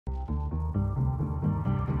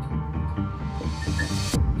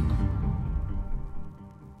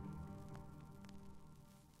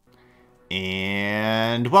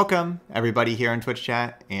And welcome everybody here on Twitch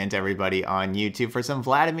chat and everybody on YouTube for some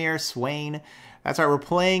Vladimir Swain. That's right, we're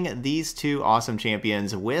playing these two awesome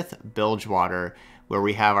champions with Bilgewater, where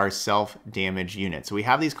we have our self-damage unit. So we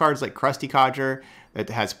have these cards like Crusty Codger that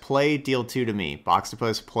has play, deal 2 to me.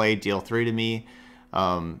 Boxtopus, play, deal 3 to me.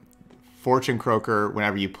 Fortune Croaker,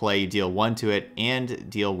 whenever you play, you deal 1 to it and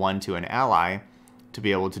deal 1 to an ally to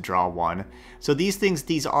be able to draw 1. So these things,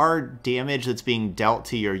 these are damage that's being dealt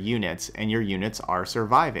to your units, and your units are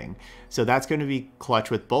surviving. So that's going to be clutch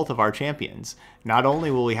with both of our champions. Not only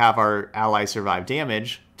will we have our ally survive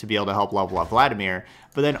damage to be able to help level up Vladimir,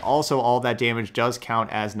 but then also all that damage does count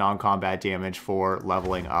as non-combat damage for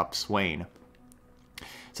leveling up Swain.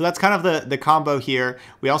 So that's kind of the combo here.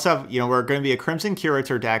 We also have, we're going to be a Crimson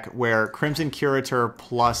Curator deck where Crimson Curator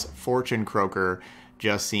plus Fortune Croaker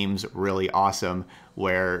just seems really awesome,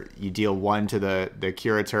 where you deal 1 to the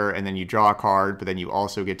Curator and then you draw a card, but then you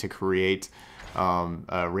also get to create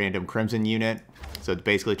a random Crimson unit. So it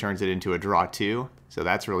basically turns it into a draw 2. So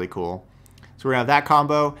that's really cool. So we're going to have that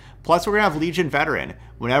combo. Plus we're going to have Legion Veteran.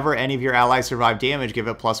 Whenever any of your allies survive damage, give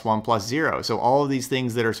it +1/+0. So all of these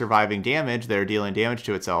things that are surviving damage, that are dealing damage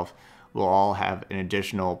to itself, will all have an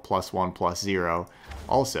additional +1/+0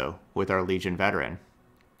 also with our Legion Veteran.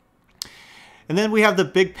 And then we have the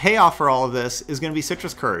big payoff for all of this is going to be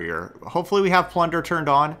Citrus Courier. Hopefully we have Plunder turned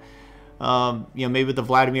on. Maybe with the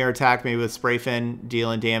Vladimir attack, maybe with Spray Fin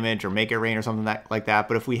dealing damage or Make It Rain or something like that.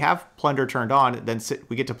 But if we have Plunder turned on, then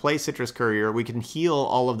we get to play Citrus Courier. We can heal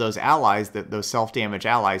all of those allies, those self-damage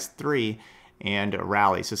allies, 3 and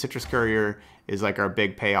rally. So Citrus Courier is like our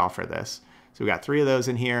big payoff for this. So we got 3 of those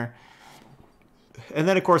in here. And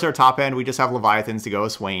then, of course, our top end, we just have Leviathans to go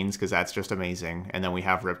with Swains because that's just amazing. And then we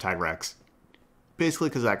have Riptide Rex, basically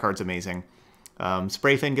because that card's amazing.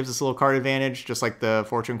 Spray Fin gives us a little card advantage, just like the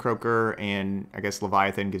Fortune Croaker, and I guess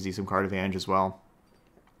Leviathan gives you some card advantage as well.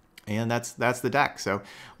 And that's the deck. So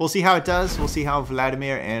we'll see how it does. We'll see how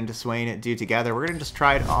Vladimir and Swain do together. We're going to just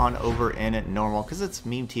try it on over in normal because it's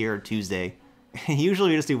Meme Tier Tuesday. Usually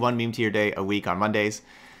we just do 1 Meme Tier day a week on Mondays.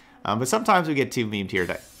 But sometimes we get 2 Meme Tier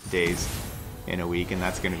days in a week, and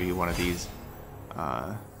that's going to be one of these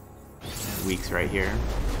weeks right here.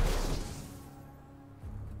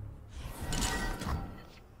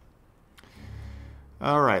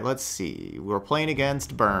 Alright, let's see. We're playing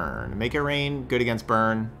against Burn. Make It Rain, good against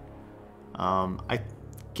Burn. I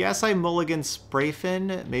guess I mulligan Spray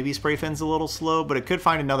Fin. Maybe Spray Fin's a little slow, but it could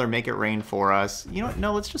find another Make It Rain for us. You know what?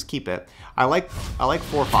 No, let's just keep it. I like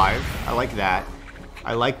 4/5. I like that.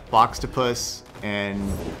 I like Boxtopus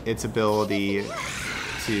and its ability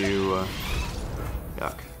to...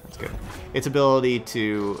 Yuck, that's good. Its ability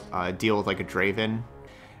to deal with like a Draven. And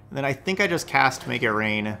then I think I just cast Make It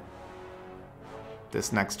Rain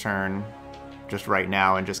this next turn, just right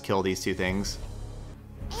now, and just kill these 2 things.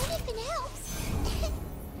 Anything else?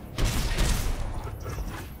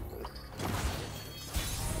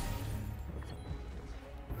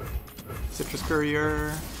 Citrus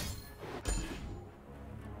Courier.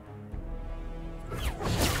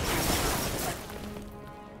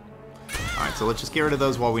 Alright, so let's just get rid of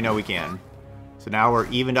those while we know we can. So now we're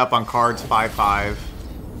evened up on cards, 5/5.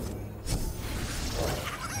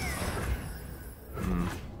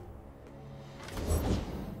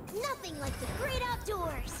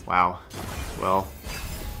 Wow. Well,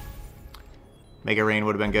 Make It Rain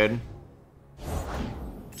would have been good.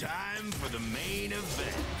 Time for the main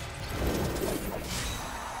event.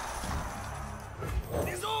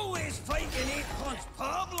 There's always fighting 8 punch,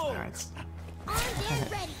 Pablo. All right. I'm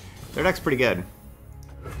ready. Their deck's pretty good.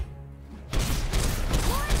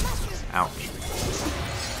 Ouch.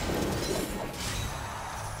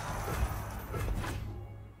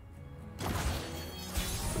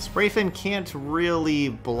 Spray Fin can't really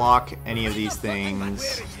block any of these things.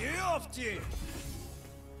 So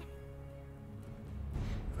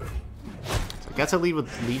I guess I lead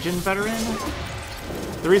with Legion Veteran.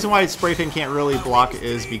 The reason why Spray Fin can't really block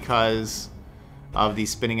is because of these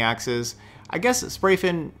spinning axes. I guess Spray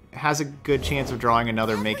Fin has a good chance of drawing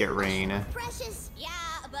another Make It Rain. Precious. Yeah,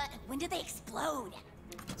 but when do they explode?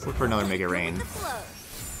 Let's look for another Make It Rain.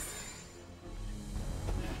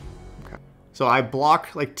 So I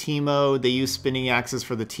block like Teemo, they use spinning axes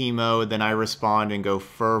for the Teemo, then I respond and go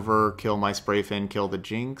Fervor, kill my Spray Fin, kill the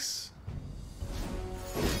Jinx.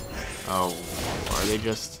 Oh, are they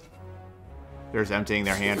just... They're just emptying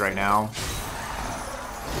their hand right now.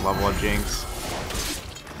 Level up Jinx.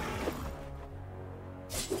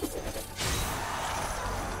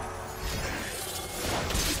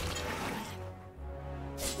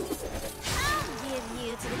 I'll give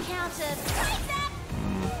you to the counter. Right back.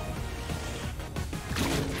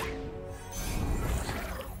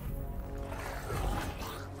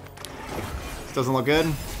 Doesn't look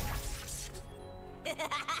good.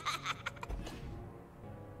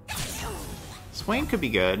 Swain could be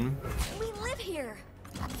good. We live here.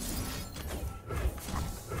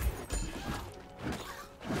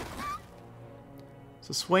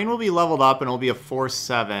 So Swain will be leveled up and it'll be a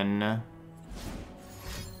 4/7.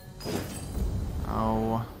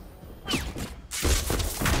 Oh.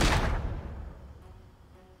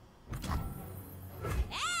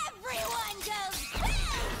 Everyone goes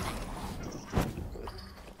boom!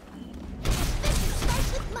 This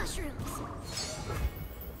starts with mushrooms.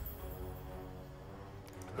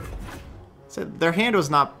 So their hand was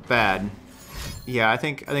not bad. Yeah, I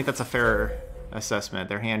think that's a fair assessment.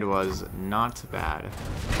 Their hand was not bad.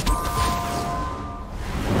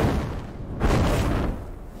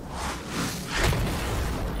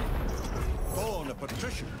 Born a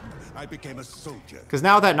patrician, I became a soldier. Because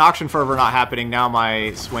now with that Noxian Fervor not happening, now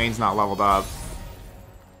my Swain's not leveled up.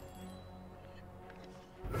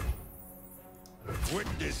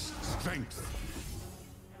 Witness strength.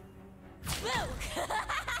 Woo!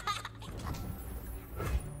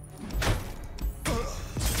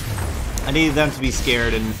 I needed them to be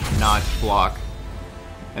scared and not block.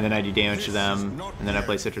 And then I do damage to them, and then I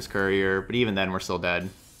play Citrus Courier, but even then we're still dead.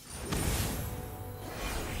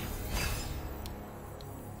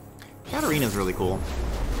 Katarina's really cool.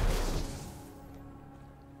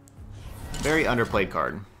 Very underplayed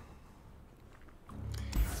card.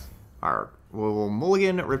 We'll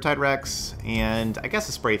mulligan Riptide Rex, and I guess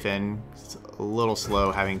a Spray Fin. It's a little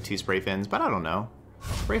slow having 2 Spray Fins, but I don't know.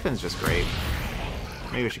 Spray Fin's just great.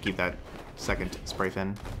 Maybe I should keep that second Spray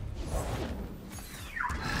Fin.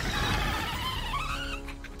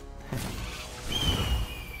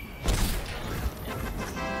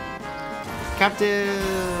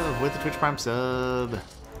 Captive with the Twitch Prime sub.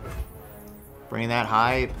 Bringing that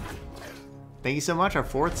hype. Thank you so much, our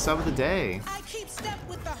 4th sub of the day. I keep step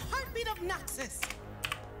with the heartbeat of Noxus.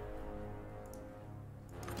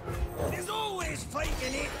 There's always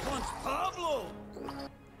fighting 8 punch Pablo.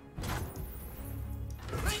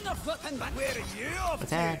 Bring the flippin' back. Where are you off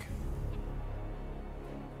Attack.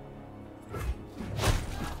 to?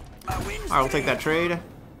 Alright, we'll take that trade.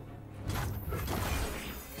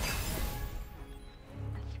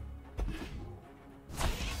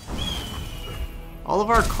 All of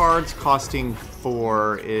our cards costing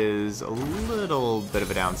 4 is a little bit of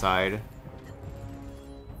a downside.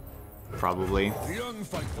 Probably. The young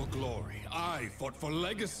fight for glory. I fought for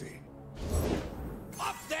legacy.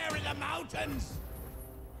 Up there in the mountains.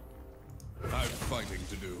 I've fighting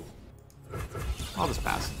to do. I'll just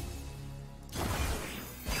pass.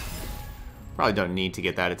 Probably don't need to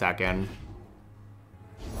get that attack in.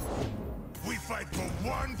 We fight for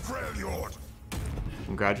one Freljord.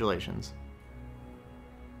 Congratulations.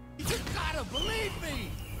 You gotta believe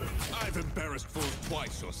me! I've embarrassed fools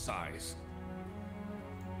twice your size.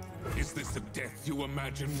 Is this the death you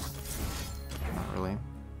imagined? Not really.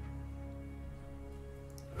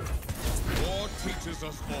 War teaches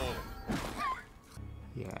us all.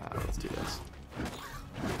 Yeah, let's do this.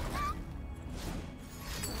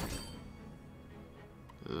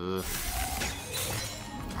 Ugh.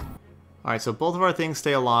 Alright, so both of our things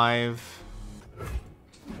stay alive.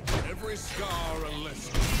 Every scar a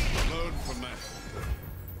lesson. Learn from that.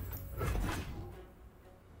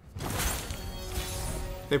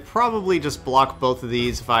 They probably just block both of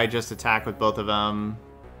these if I just attack with both of them.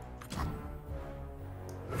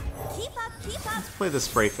 Keep up, keep up. Let's play the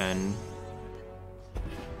Spray Fin.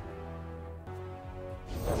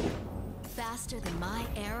 Faster than my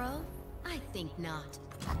arrow? I think not.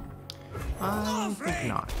 I think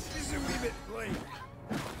not. This is a wee bit late.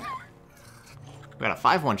 We got a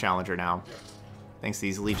 5-1 challenger now. Thanks to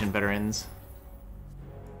these Legion veterans.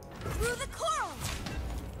 Through the coral.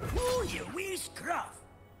 Ooh, you wee scruff.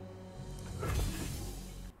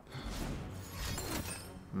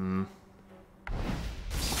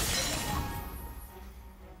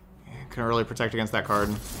 Couldn't really protect against that card.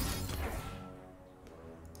 War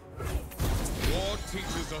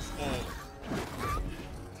teaches us all.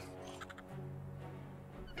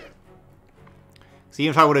 So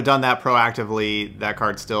even if I would have done that proactively, that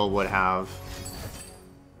card still would have.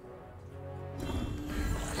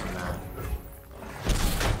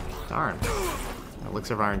 Darn.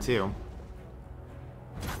 Elixir of Iron too.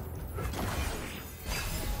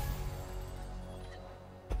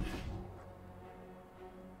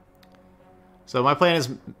 So my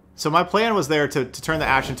plan was there to turn the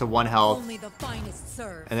action to 1 health, Only the finest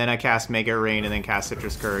serve. and then I cast Make It Rain, and then cast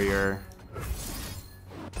Citrus Courier.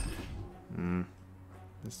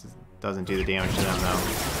 Doesn't do the damage to them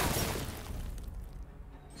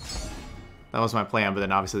though. That was my plan, but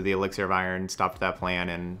then obviously the Elixir of Iron stopped that plan,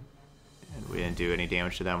 and we didn't do any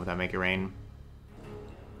damage to them with that Make It Rain.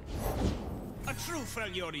 A true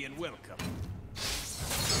Freljordian welcome.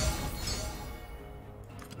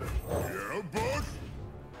 Yeah, boss?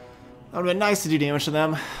 That would have been nice to do damage to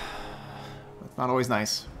them. It's not always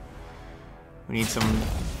nice. We need some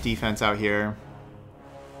defense out here.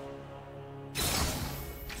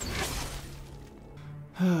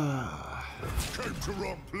 Came to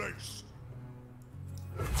wrong place.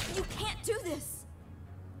 You can't do this.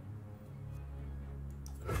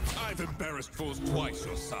 I've embarrassed fools twice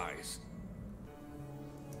your size.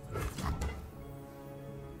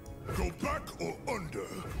 Go back or under.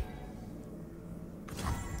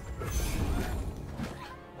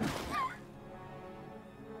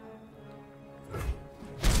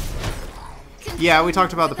 Yeah, we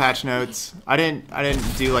talked about the patch notes. I didn't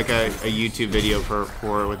do like a YouTube video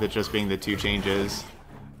for it with it just being the 2 changes.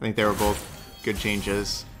 I think they were both good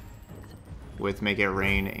changes with Make It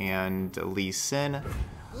Rain and Lee Sin.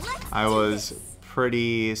 I was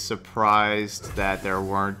pretty surprised that there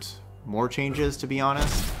weren't more changes, to be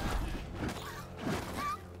honest.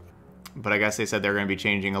 But I guess they said they're going to be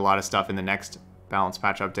changing a lot of stuff in the next balance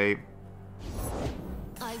patch update.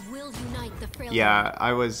 I will unite the frail. Yeah,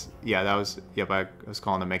 I was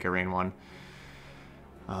calling the Make It Rain one.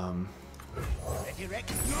 Ready, Rick?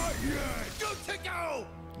 Not yet. Good to go.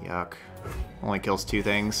 Yuck. Only kills 2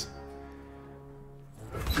 things.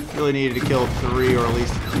 Really needed to kill 3, or at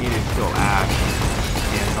least needed to kill Ash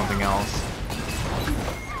and something else.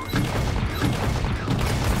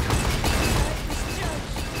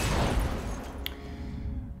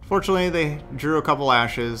 Fortunately, they drew a couple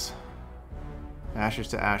Ashes. Ashes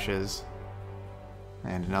to Ashes.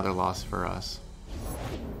 And another loss for us.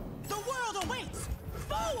 The world awaits!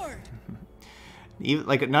 Forward! Even,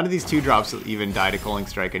 like, none of these 2-drops even die to Culling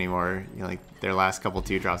Strike anymore. You know, like, their last couple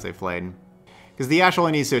 2-drops they played. Because the Ash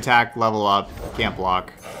only needs to attack, level up, can't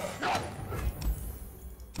block.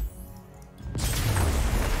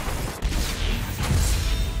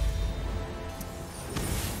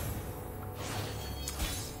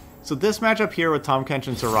 So this matchup here with Tahm Kench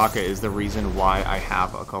and Soraka is the reason why I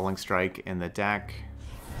have a Culling Strike in the deck.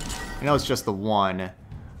 I know it's just the one,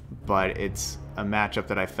 but it's a matchup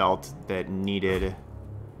that I felt that needed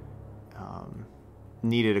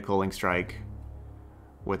a Culling Strike,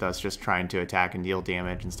 with us just trying to attack and deal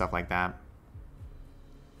damage and stuff like that.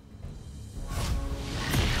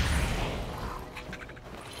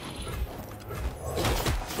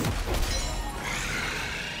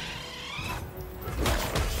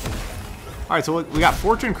 Alright, so we got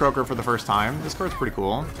Fortune Croaker for the first time. This card's pretty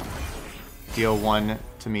cool. Deal 1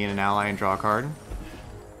 to me and an ally and draw a card.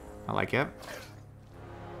 I like it.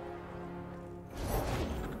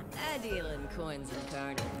 I deal in coins and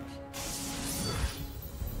carnage.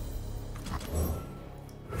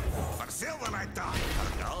 For silver I die,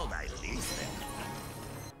 for gold I lease them.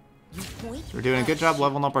 You point. So we're doing a good job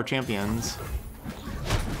leveling up our champions.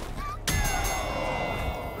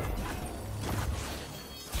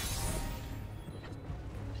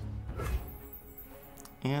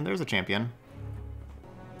 And there's a champion.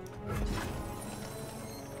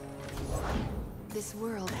 This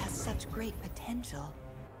world has such great potential.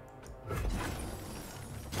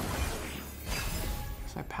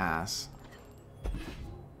 So I pass.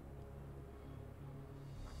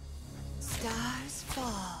 Stars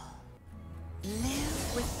fall.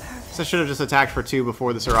 Live with purpose. So I should have just attacked for 2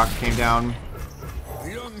 before the Soraka came down.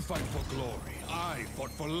 The young fight for glory. I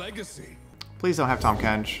fought for legacy. Please don't have Tahm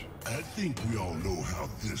Kench. I think we all know how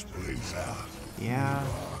this plays out. Yeah,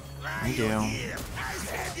 I do. Here, I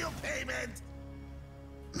send you payment.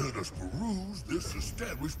 Let us peruse this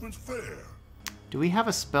establishment's fare. Do we have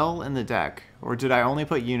a spell in the deck? Or did I only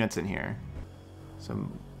put units in here? So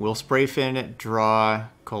we'll Spray Fin, draw,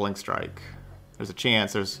 Culling Strike. There's a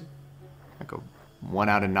chance. There's like a 1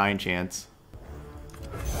 out of 9 chance.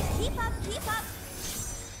 Keep up, keep up.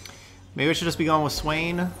 Maybe I should just be going with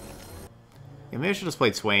Swain. Yeah, maybe I should just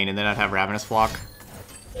play Swain and then I'd have Ravenous Flock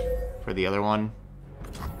for the other one.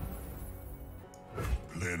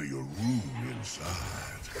 Plenty of room inside.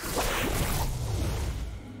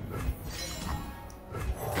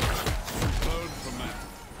 Learn from that.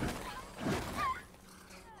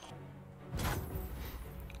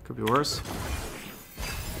 Could be worse.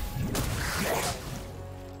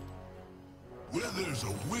 Where there's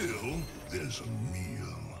a will, there's a meal.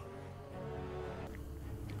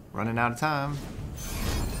 Running out of time.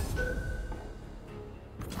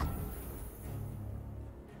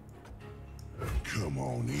 Come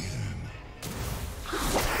on in.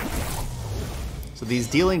 So these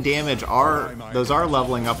dealing damage are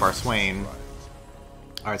leveling up our Swain.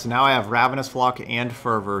 Alright, so now I have Ravenous Flock and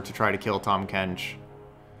Fervor to try to kill Tahm Kench.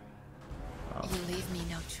 You leave me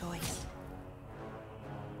no choice.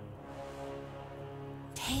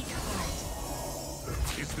 Take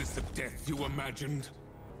heart. Is this the death you imagined?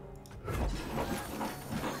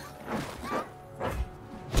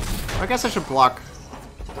 I guess I should block.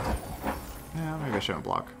 Yeah, maybe I shouldn't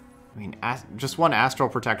block. I mean, just one Astral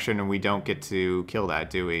Protection and we don't get to kill that,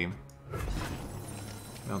 do we? I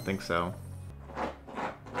don't think so.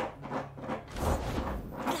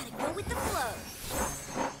 Gotta go with the flow.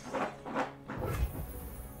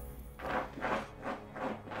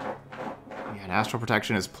 Yeah, an Astral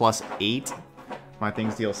Protection is +8. My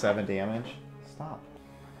things deal 7 damage. Stop.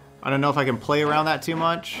 I don't know if I can play around that too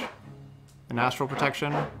much. An Astral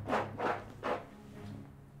Protection.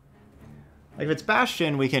 Like if it's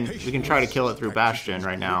Bastion, we can try to kill it through Bastion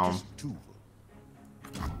right now.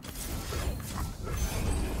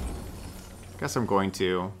 Guess I'm going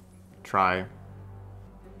to try.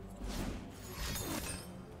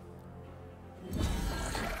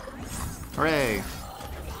 Hooray!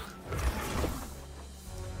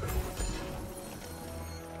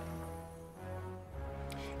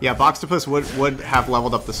 Yeah, Boxtopus would have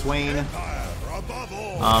leveled up the Swain.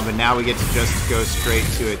 But now we get to just go straight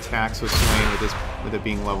to attacks with Swain with it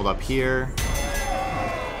being leveled up here.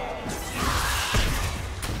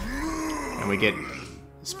 And we get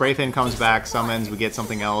Spray Fin comes back, summons, we get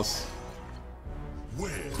something else.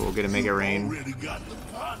 Cool, get a Mega Rain.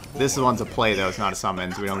 This one's a play though, it's not a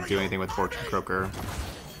summons. We don't do anything with Fortune Croaker.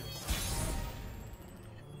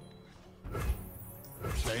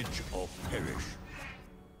 Pledge or perish.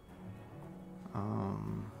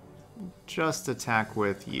 Just attack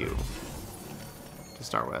with you to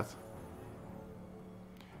start with.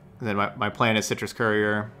 And then my plan is Citrus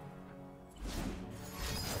Courier.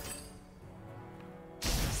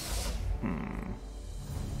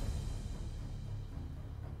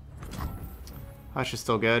 Hush is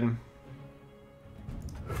still good.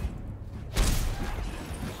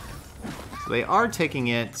 So they are taking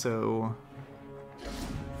it, so...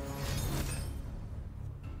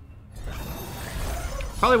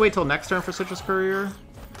 Probably wait till next turn for Citrus Courier.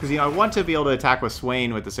 Because, you know, I want to be able to attack with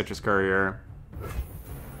Swain with the Citrus Courier.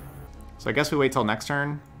 So I guess we wait till next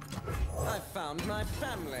turn. I found my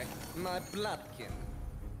family, my bloodkin.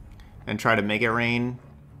 And try to make it rain.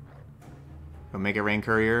 Go make it rain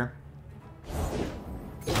Courier.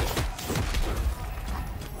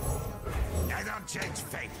 I don't change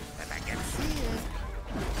fate, but I can feel it.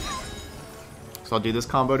 So I'll do this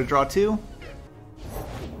combo to draw 2.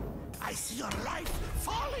 I see your life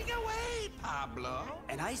falling away, Pablo.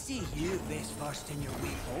 And I see you this first in your wee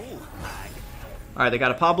hole, hag. Alright, they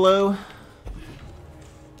got a Pablo.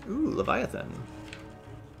 Ooh, Leviathan.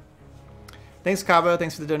 Thanks, Cabo.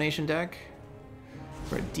 Thanks for the donation deck.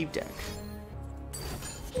 For a deep deck.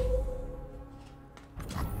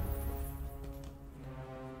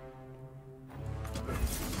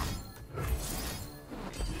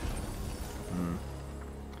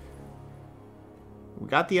 We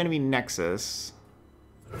got the enemy Nexus.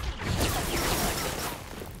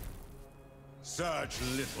 Such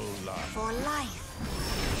little life. For life.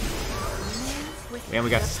 Live with And we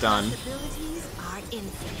got the stunned. possibilities are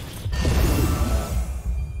infinite.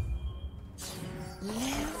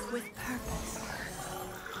 Live with purpose.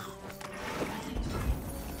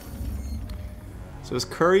 So is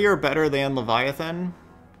Courier better than Leviathan?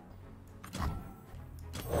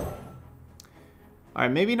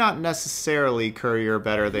 Alright, maybe not necessarily Courier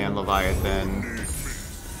better than Leviathan.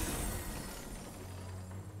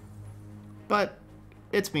 But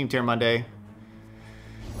it's Meme Tier Monday.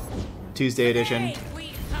 Tuesday edition.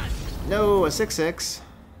 No, a 6/6.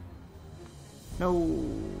 No.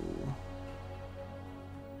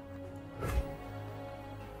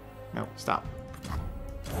 No, stop.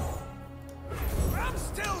 I'm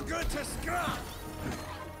still good to scrap.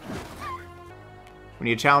 We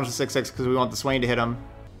need to challenge the 6/6 because we want the Swain to hit him.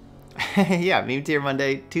 Yeah, Meme Tier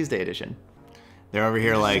Monday, Tuesday edition. They're over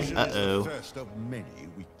here like, uh-oh. First of many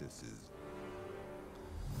weaknesses.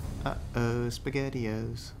 Uh-oh,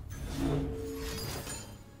 SpaghettiOs.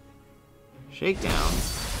 Shakedown.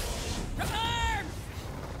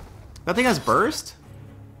 That thing has burst?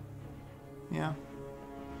 Yeah.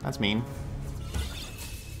 That's mean.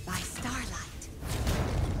 By starlight.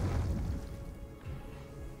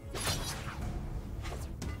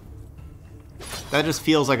 That just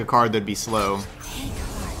feels like a card that'd be slow. Take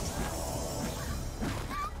heart.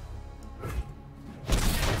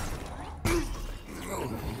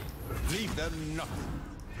 Leave them nothing.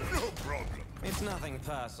 No problem. It's nothing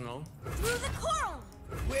personal. Through the coral.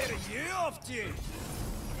 Where are you off to?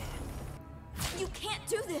 You can't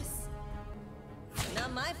do this.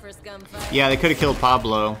 Not my first gunfight. Yeah, they could have killed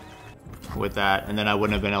Pablo with that, and then I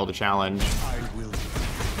wouldn't have been able to challenge. I will live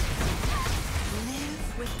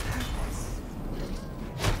with purpose.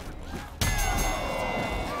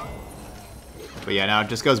 But yeah, now it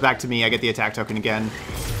just goes back to me. I get the attack token again.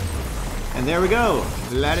 And there we go.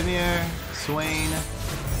 Vladimir Swain.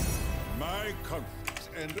 My comfort,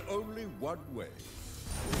 and only one way.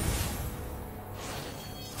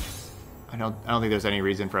 I don't think there's any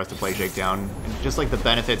reason for us to play Shakedown. And just like the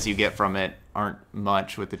benefits you get from it aren't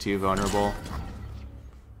much with the 2 vulnerable.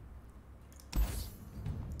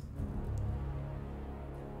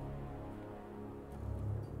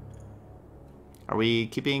 Are we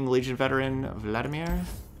keeping Legion Veteran Vladimir?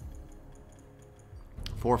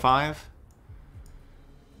 4-5?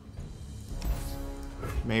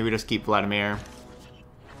 Maybe we just keep Vladimir.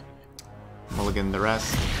 Mulligan the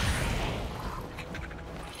rest.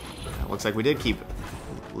 Looks like we did keep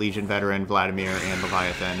Legion Veteran, Vladimir, and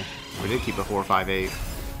Leviathan. We did keep a 4-5-8.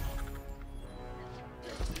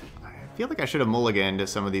 I feel like I should have mulliganed to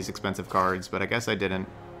some of these expensive cards, but I guess I didn't.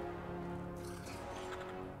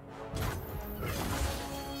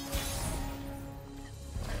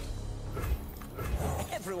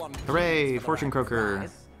 Hooray! Fortune Croaker.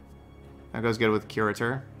 That goes good with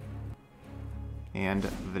Curator. And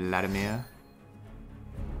Vladimir.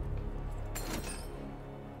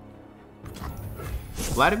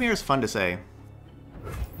 Vladimir is fun to say.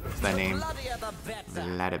 What's that name?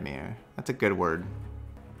 Vladimir. That's a good word.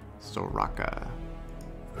 Soraka.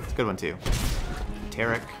 That's a good one too.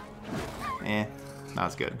 Tarek. Eh, not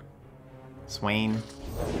as good. Swain.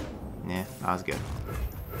 Eh, not as good.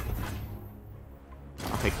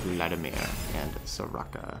 I'll take Vladimir and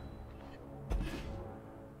Soraka.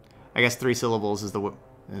 I guess 3 syllables is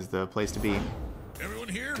the place to be. Everyone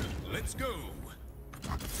here, let's go.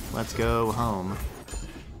 Let's go home.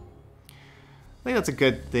 I think that's a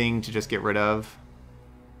good thing to just get rid of.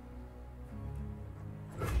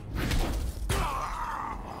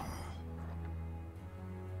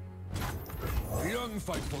 The young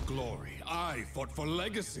fight for glory. I fought for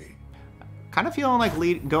legacy. Kind of feeling like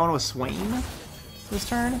going with Swain this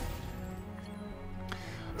turn.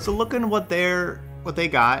 So looking what they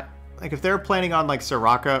got. Like if they're planning on like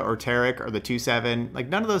Soraka or Tarek or the 2/7, like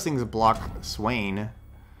none of those things block Swain.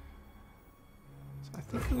 So I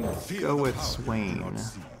think we would go with Swain.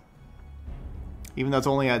 Even though it's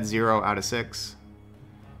only at 0 out of 6.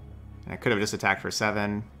 And I could have just attacked for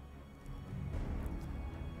 7.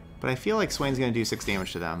 But I feel like Swain's gonna do 6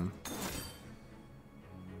 damage to them.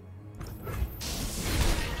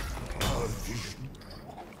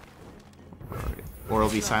 Okay. Or it'll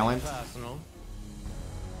be silent.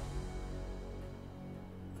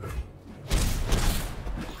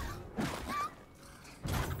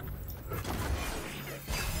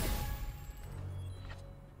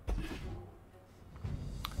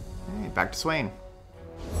 Back to Swain.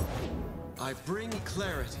 I bring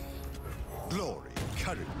clarity. Glory,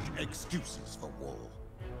 courage, excuses for war.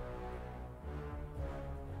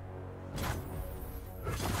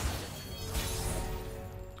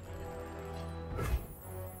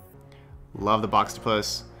 Love the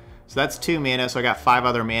Boxtopus. So that's 2 mana, so I got 5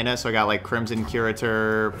 other mana, so I got like Crimson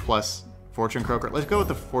Curator plus Fortune Croaker. Let's go with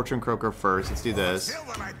the Fortune Croaker first. Let's do this.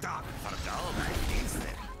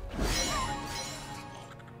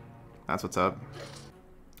 That's what's up.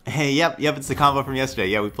 Hey, yep, it's the combo from yesterday.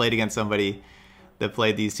 Yeah, we played against somebody that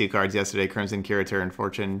played these 2 cards yesterday, Crimson Curator and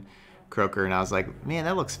Fortune Croaker, and I was like, man,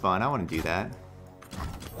 that looks fun. I want to do that.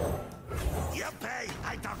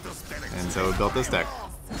 And so we built this deck.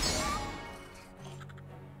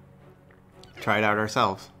 Try it out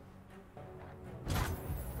ourselves.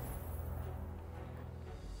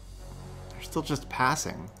 They're still just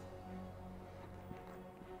passing.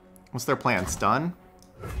 What's their plan? Stun?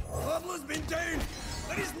 Pablo's been down,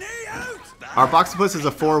 but his knee out. Our Boxtopus is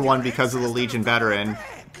a 4/1 because of the Legion Veteran,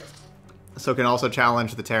 so can also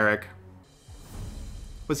challenge the Tarek.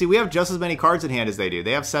 But see, we have just as many cards in hand as they do.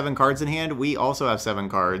 They have 7 cards in hand. We also have 7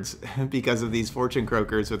 cards because of these Fortune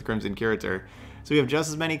Croakers with Crimson Curator. So we have just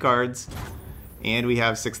as many cards, and we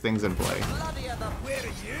have 6 things in play. Where are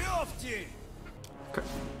you off to?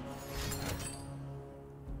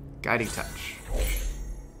 Guiding Touch.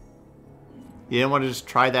 You didn't want to just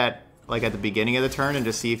try that like at the beginning of the turn and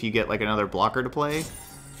just see if you get like another blocker to play?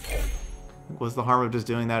 What's the harm of just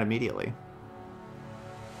doing that immediately?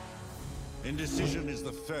 Indecision is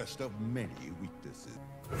the first of many weaknesses.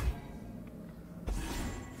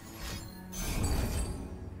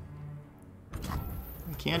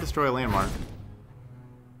 You can destroy a landmark.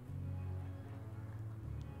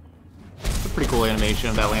 It's a pretty cool cool animation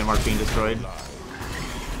of that landmark being destroyed.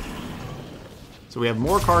 So we have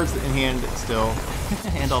more cards in hand still,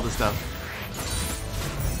 and all this stuff.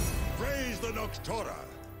 Praise the Noxtora.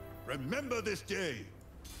 Remember this day.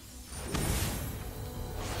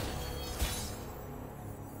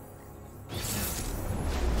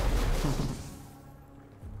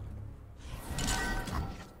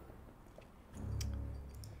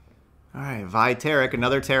 Alright, Vi Tarek,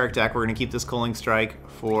 another Tarek deck. We're going to keep this Culling Strike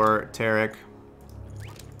for Tarek.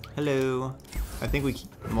 Hello. I think we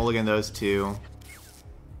mulligan those two.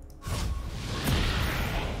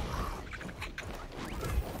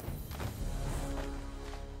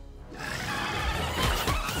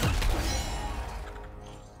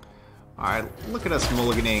 Alright, look at us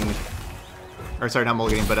mulliganing. Or sorry, not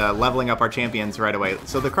mulliganing, but leveling up our champions right away.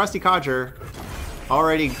 So the Krusty Codger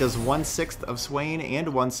already does 1/6 of Swain and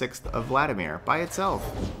 1/6 of Vladimir by itself.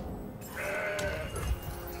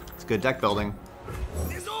 It's good deck building.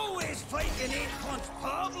 There's always fighting ain't Hunt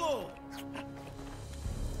Pablo.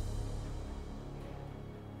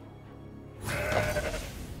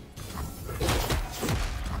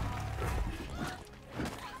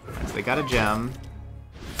 So they got a gem.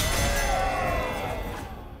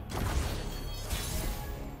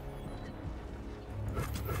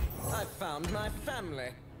 I found my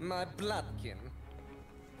family, my bloodkin.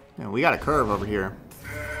 Yeah, we got a curve over here.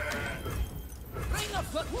 Bring a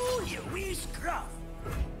foot, ooh, you wee scruff.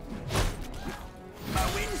 A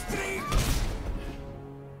win streak.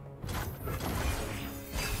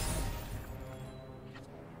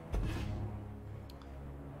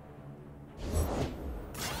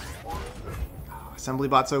 Oh, Assembly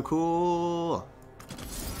Bot so cool.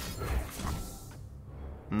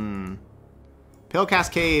 Pale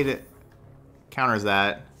Cascade counters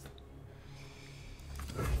that.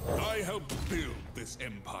 I helped build this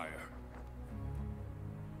empire.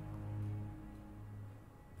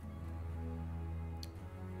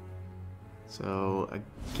 So, I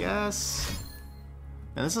guess...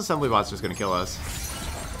 And this Assembly Bot's just gonna kill us.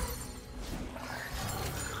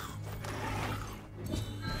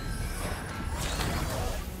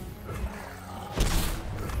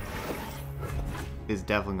 Is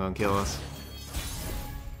definitely gonna kill us.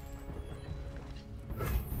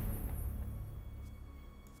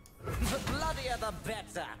 The bloodier the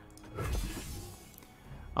better.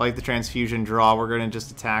 I like the transfusion draw. We're gonna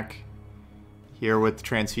just attack here with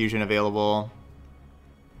transfusion available.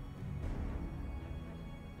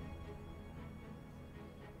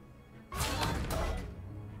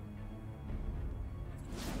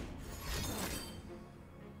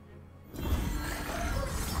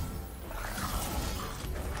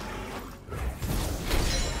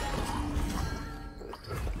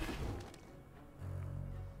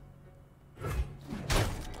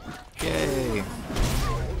 Yay.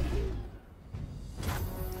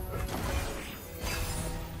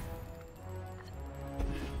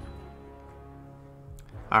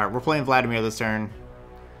 Alright, we're playing Vladimir this turn.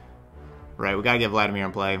 Right, we gotta get Vladimir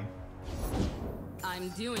in play. I'm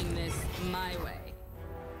doing this my way.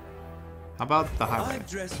 How about the highway? I've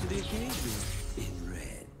dressed for the occasion in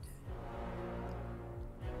red.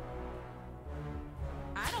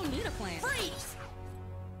 I don't need a plan. Freeze!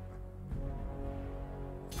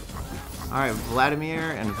 Alright,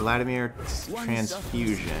 Vladimir and Vladimir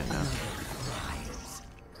transfusion.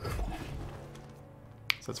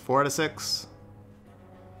 So it's 4 out of 6.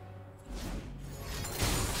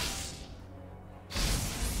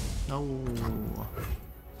 No.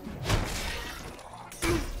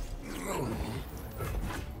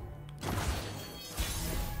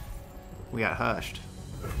 We got hushed.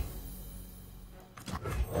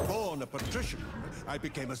 Born a patrician, I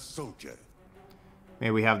became a soldier.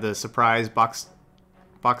 Maybe we have the surprise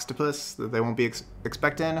boxtopus that they won't be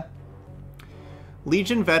expecting.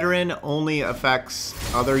 Legion Veteran only affects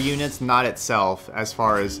other units, not itself, as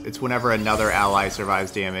far as it's whenever another ally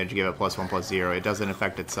survives damage, give it +1/+0. It doesn't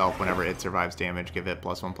affect itself whenever it survives damage, give it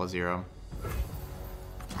 +1/+0.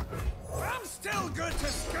 I'm still good to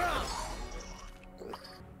scrap.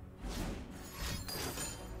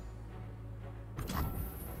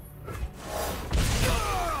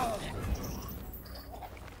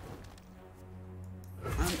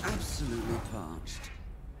 I'm absolutely parched.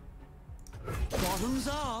 Bottoms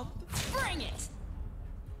up. Bring it!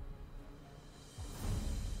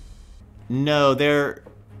 No,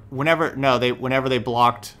 whenever they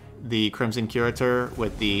blocked the Crimson Curator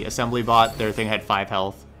with the Assembly Bot, their thing had 5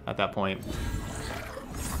 health at that point.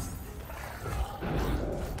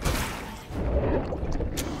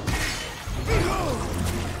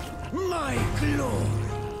 My glory.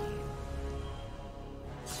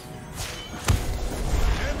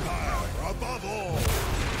 Empire above all.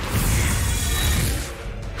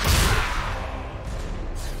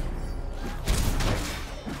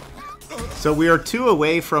 So we are 2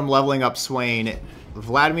 away from leveling up Swain.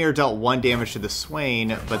 Vladimir dealt 1 damage to the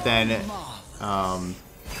Swain, but then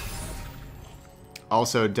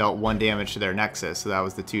also dealt 1 damage to their Nexus. So that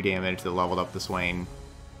was the 2 damage that leveled up the Swain.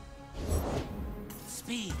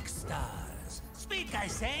 Speak, stars. Speak, I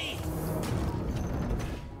say.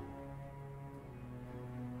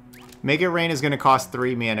 Make It Rain is going to cost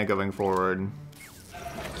 3 mana going forward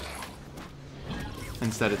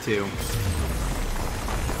instead of 2.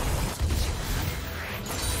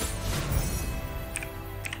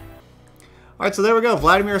 Alright, so there we go.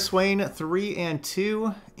 Vladimir Swain,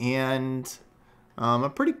 3-2, and a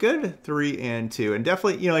pretty good 3-2. And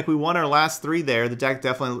definitely, you know, like we won our last 3 there. The deck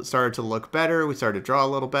definitely started to look better. We started to draw a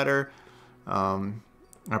little better. Our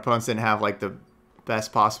opponents didn't have like the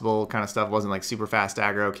best possible kind of stuff. It wasn't like super fast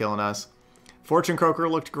aggro killing us. Fortune Croaker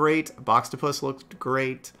looked great. Boxtopus looked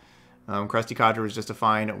great. Krusty Codger was just a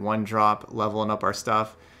fine 1-drop leveling up our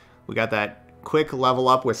stuff. We got that quick level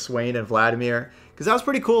up with Swain and Vladimir. Because that was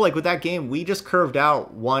pretty cool. Like with that game, we just curved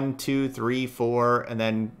out 1, 2, 3, 4, and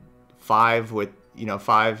then 5 with, you know,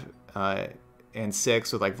 5 and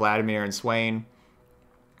 6 with like Vladimir and Swain.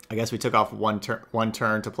 I guess we took off one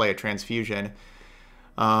turn to play a transfusion.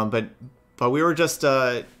 But we were just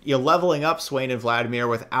you know, leveling up Swain and Vladimir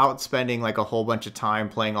without spending like a whole bunch of time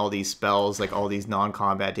playing all these spells, like all these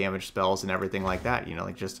non-combat damage spells and everything like that. You know,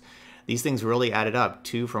 like just these things really added up.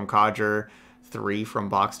 2 from Codger, 3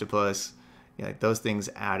 from Boxtopus. You know, like those things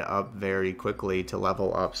add up very quickly to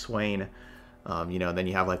level up Swain. You know, then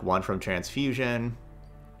you have like 1 from Transfusion,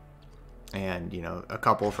 and you know, a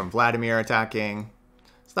couple from Vladimir attacking.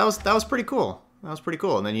 So that was pretty cool. That was pretty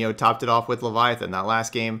cool. And then, you know, topped it off with Leviathan. That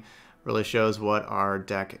last game really shows what our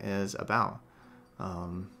deck is about.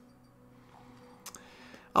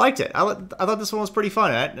 I liked it. I thought this one was pretty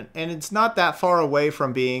fun. And it's not that far away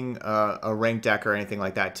from being a ranked deck or anything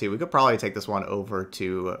like that, too. We could probably take this one over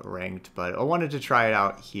to ranked, but I wanted to try it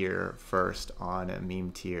out here first on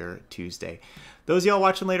Meme Tier Tuesday. Those of y'all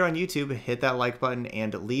watching later on YouTube, hit that like button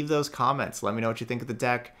and leave those comments. Let me know what you think of the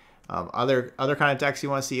deck. Other kind of decks you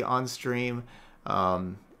want to see on stream.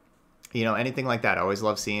 You know, anything like that. I always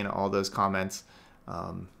love seeing all those comments.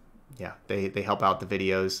 Yeah, they help out the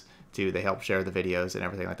videos too. They help share the videos and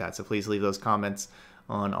everything like that. So please leave those comments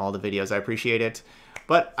on all the videos. I appreciate it.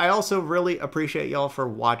 But I also really appreciate y'all for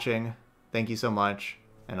watching. Thank you so much,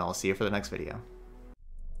 and I'll see you for the next video.